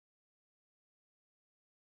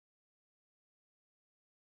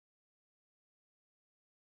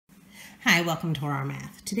Hi, welcome to our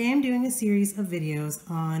math. Today I'm doing a series of videos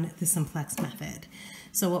on the simplex method.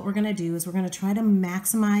 So what we're going to do is we're going to try to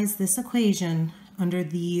maximize this equation under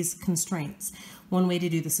these constraints. One way to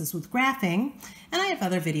do this is with graphing, and I have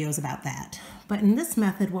other videos about that. But in this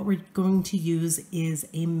method, what we're going to use is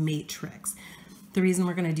a matrix. The reason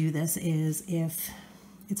we're going to do this is if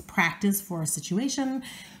it's practice for a situation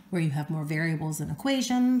where you have more variables and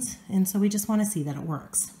equations, and so we just want to see that it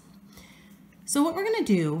works. So what we're going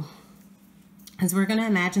to do is we're going to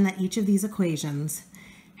imagine that each of these equations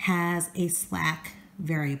has a slack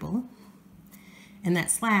variable, and that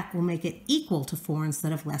slack will make it equal to 4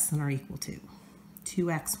 instead of less than or equal to.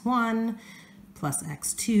 2x1 plus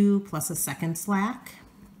x2 plus a second slack.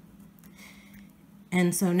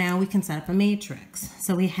 And so now we can set up a matrix.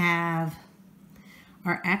 So we have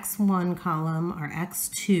our x1 column, our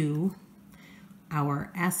x2,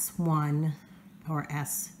 our s1, our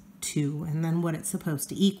s2, and then what it's supposed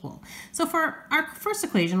to equal. So for our first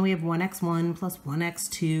equation, we have 1x1 plus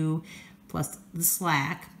 1x2 plus the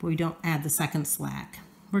slack, but we don't add the second slack.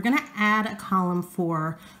 We're going to add a column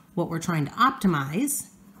for what we're trying to optimize,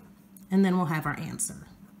 and then we'll have our answer.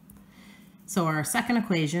 So our second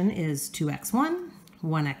equation is 2x1,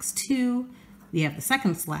 1x2. We have the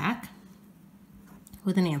second slack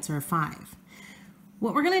with an answer of 5.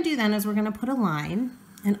 What we're going to do then is we're going to put a line,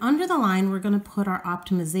 and under the line we're going to put our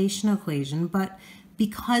optimization equation, but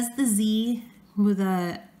because the z with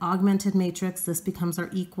a augmented matrix, this becomes our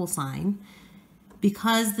equal sign.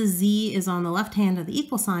 Because the z is on the left hand of the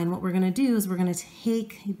equal sign, what we're going to do is we're going to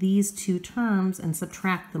take these two terms and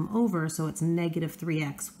subtract them over, so it's negative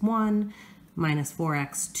 3x1 minus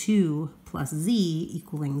 4x2 plus z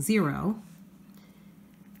equaling 0.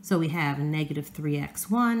 So we have negative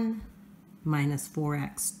 3x1 minus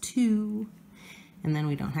 4x2, and then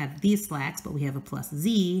we don't have these slacks, but we have a plus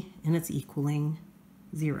z, and it's equaling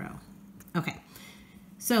 0. Okay,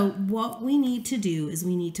 so what we need to do is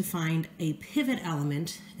we need to find a pivot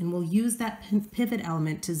element, and we'll use that pivot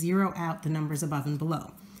element to zero out the numbers above and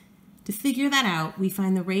below. To figure that out, we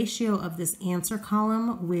find the ratio of this answer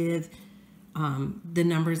column with the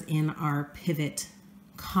numbers in our pivot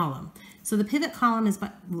column. So the pivot column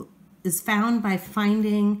is found by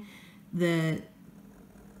finding the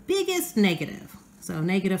biggest negative, so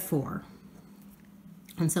negative 4.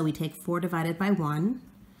 And so we take 4 divided by 1,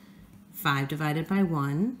 5 divided by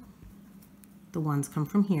 1, the ones come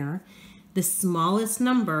from here. The smallest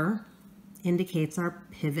number indicates our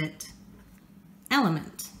pivot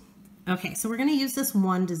element. Okay, so we're going to use this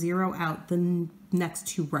 1 to zero out the next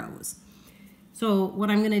two rows. So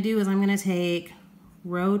what I'm going to do is I'm going to take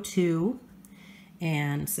row 2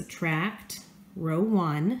 and subtract row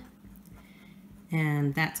 1,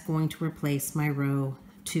 and that's going to replace my row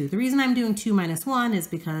 2. The reason I'm doing 2 minus 1 is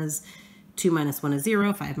because 2 minus 1 is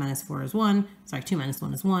 0, 5 minus 4 is 1. Sorry, 2 minus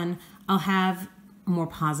 1 is 1. I'll have more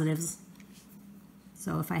positives.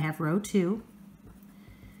 So if I have row 2,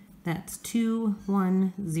 that's 2,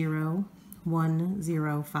 1, 0, 1,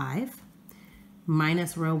 0, 5.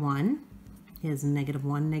 Minus row 1 is negative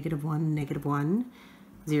 1, negative 1, negative 1,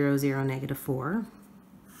 0, 0, negative 4.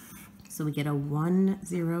 So we get a 1,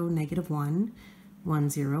 0, negative 1, 1,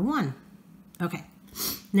 0, 1. Okay,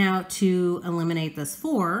 now to eliminate this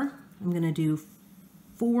 4, I'm going to do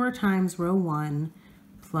 4 times row 1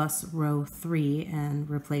 plus row 3 and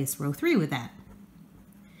replace row 3 with that.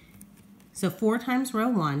 So 4 times row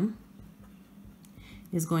 1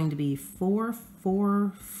 is going to be 4,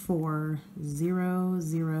 4, 4, 0,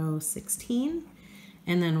 0, 16.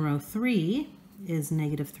 And then row 3 is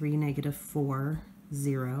negative 3, negative 4,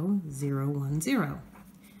 0, 0, 1, 0.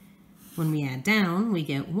 When we add down, we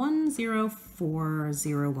get 1, 0, 4,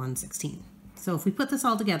 0, 1, 16. So if we put this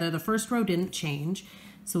all together, the first row didn't change.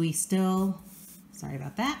 So we still, sorry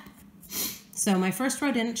about that. So my first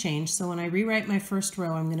row didn't change. So when I rewrite my first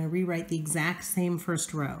row, I'm going to rewrite the exact same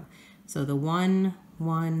first row. So the 1,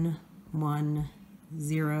 1, 1,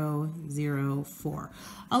 0, 0, 4.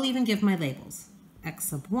 I'll even give my labels. X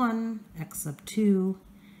sub 1, X sub 2,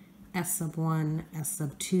 S sub 1, S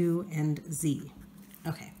sub 2, and Z.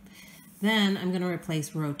 Okay. Then I'm going to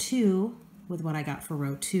replace row 2 with what I got for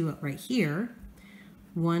row 2 right here.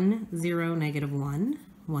 1, 0, negative 1,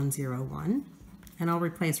 1, 0, 1. And I'll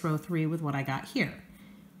replace row 3 with what I got here.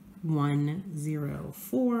 1, 0,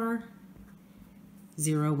 4,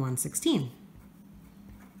 0, 1, 16.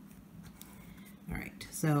 All right,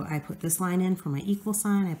 so I put this line in for my equal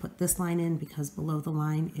sign. I put this line in because below the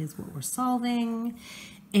line is what we're solving.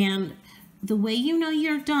 And the way you know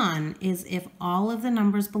you're done is if all of the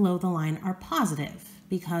numbers below the line are positive.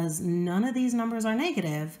 Because none of these numbers are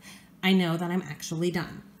negative, I know that I'm actually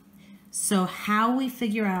done. So how we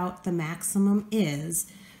figure out the maximum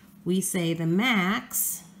is we say the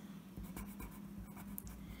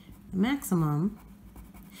maximum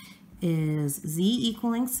is z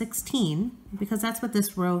equaling 16, because that's what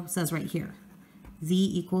this row says right here. Z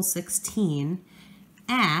equals 16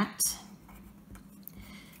 at,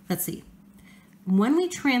 let's see, when we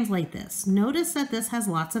translate this, notice that this has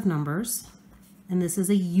lots of numbers, and this is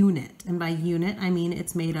a unit. And by unit, I mean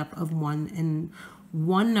it's made up of one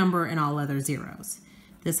number and all other zeros.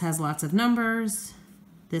 This has lots of numbers.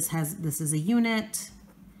 This is a unit,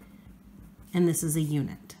 and this is a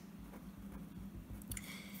unit.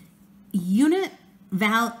 Unit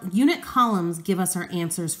columns give us our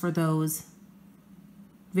answers for those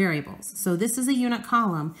variables. So this is a unit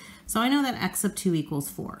column, so I know that x sub 2 equals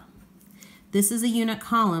 4. This is a unit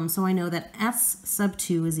column, so I know that s sub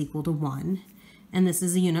 2 is equal to 1. And this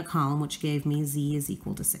is a unit column, which gave me z is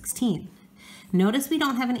equal to 16. Notice we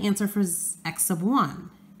don't have an answer for x sub 1.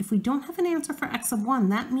 If we don't have an answer for x sub 1,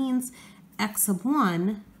 that means x sub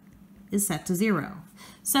 1 is set to 0.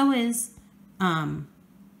 So is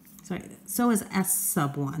s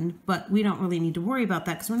sub 1, but we don't really need to worry about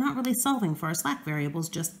that because we're not really solving for our slack variables,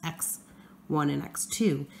 just x1 and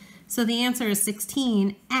x2. So the answer is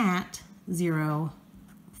 16 at 0,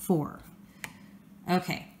 4.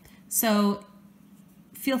 Okay, so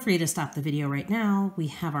feel free to stop the video right now. We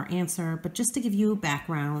have our answer, but just to give you a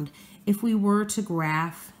background, if we were to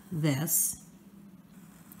graph this,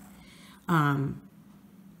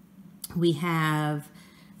 we have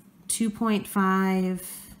 2.5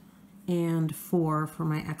 and 4 for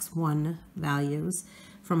my x1 values.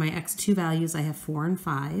 For my x2 values, I have 4 and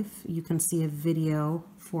 5. You can see a video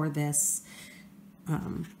for this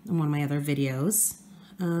in one of my other videos.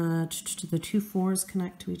 The two 4s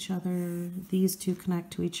connect to each other. These two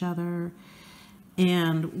connect to each other.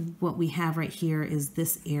 And what we have right here is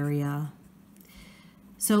this area.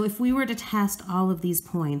 So if we were to test all of these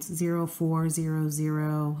points, 0, 4, 0,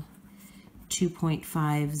 0,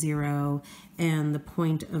 2.5, 0, and the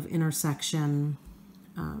point of intersection,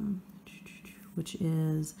 which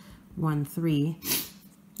is 1, 3.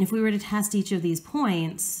 If we were to test each of these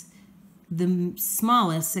points, the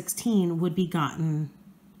smallest, 16, would be gotten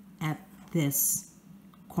at this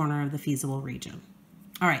corner of the feasible region.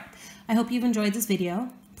 All right, I hope you've enjoyed this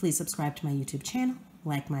video. Please subscribe to my YouTube channel,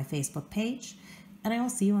 like my Facebook page, and I will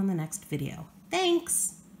see you on the next video.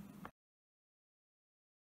 Thanks!